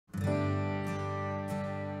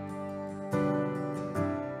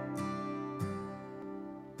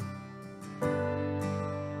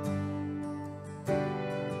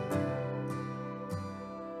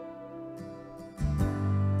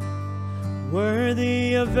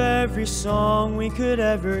Worthy of every song we could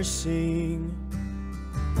ever sing.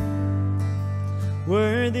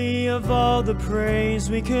 Worthy of all the praise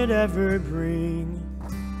we could ever bring.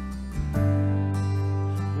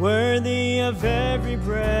 Worthy of every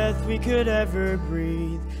breath we could ever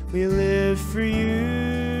breathe. We live for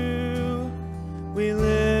you. We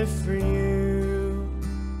live for you.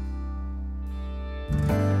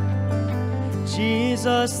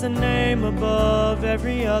 Jesus, the name above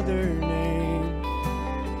every other name.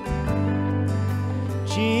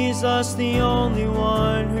 Jesus, the only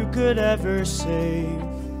one who could ever save.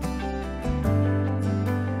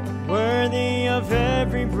 Worthy of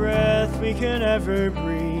every breath we could ever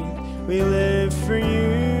breathe. We live for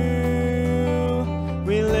you.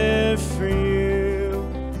 We live for you.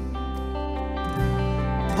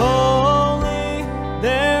 Holy,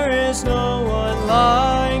 there is no one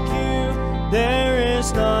like you. There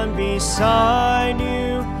is none beside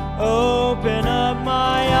you. Open up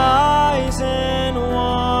my eyes and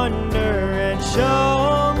wonder and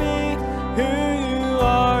show me who you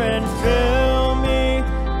are and fill me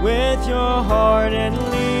with your heart and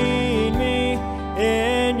lead me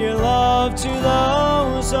in your love to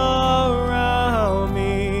those around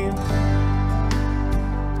me.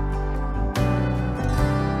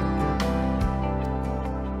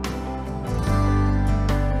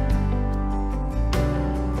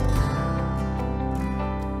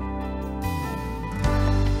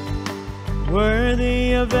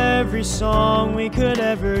 Worthy of every song we could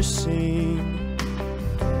ever sing.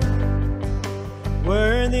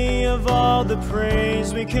 Worthy of all the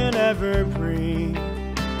praise we could ever bring.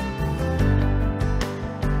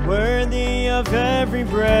 Worthy of every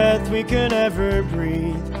breath we could ever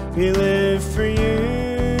breathe. We live for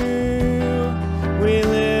you. We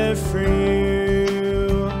live for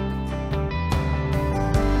you.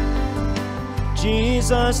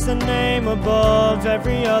 Jesus, the name above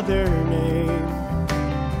every other name.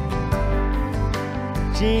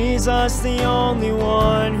 Jesus, the only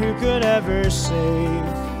one who could ever save.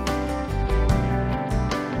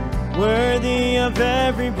 Worthy of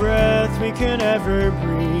every breath we could ever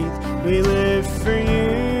breathe. We live for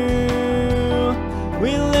you.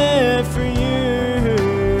 We live for you.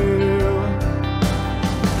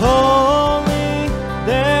 Holy,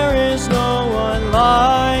 there is no one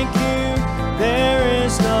like you. There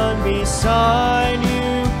is none beside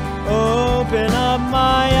you. Open up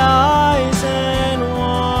my eyes and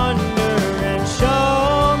wonder and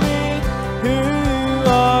show me who you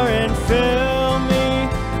are and fill me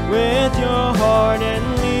with your heart and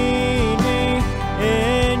lead me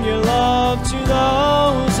in your love to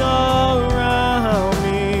those around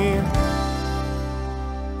me.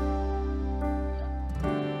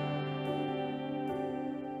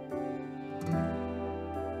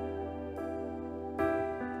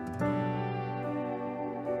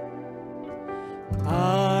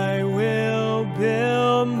 I will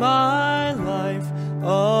build my life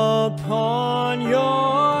upon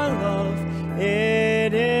your love.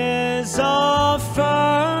 It is a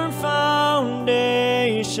firm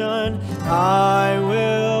foundation. I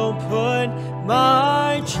will put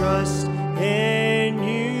my trust in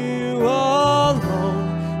you alone,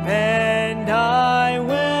 and I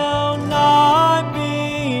will not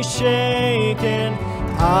be shaken.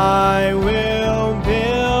 I will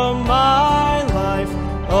build my life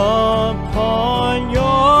upon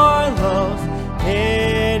your love.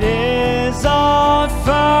 It is a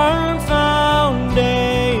firm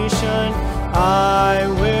foundation. I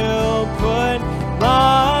will put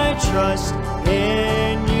my trust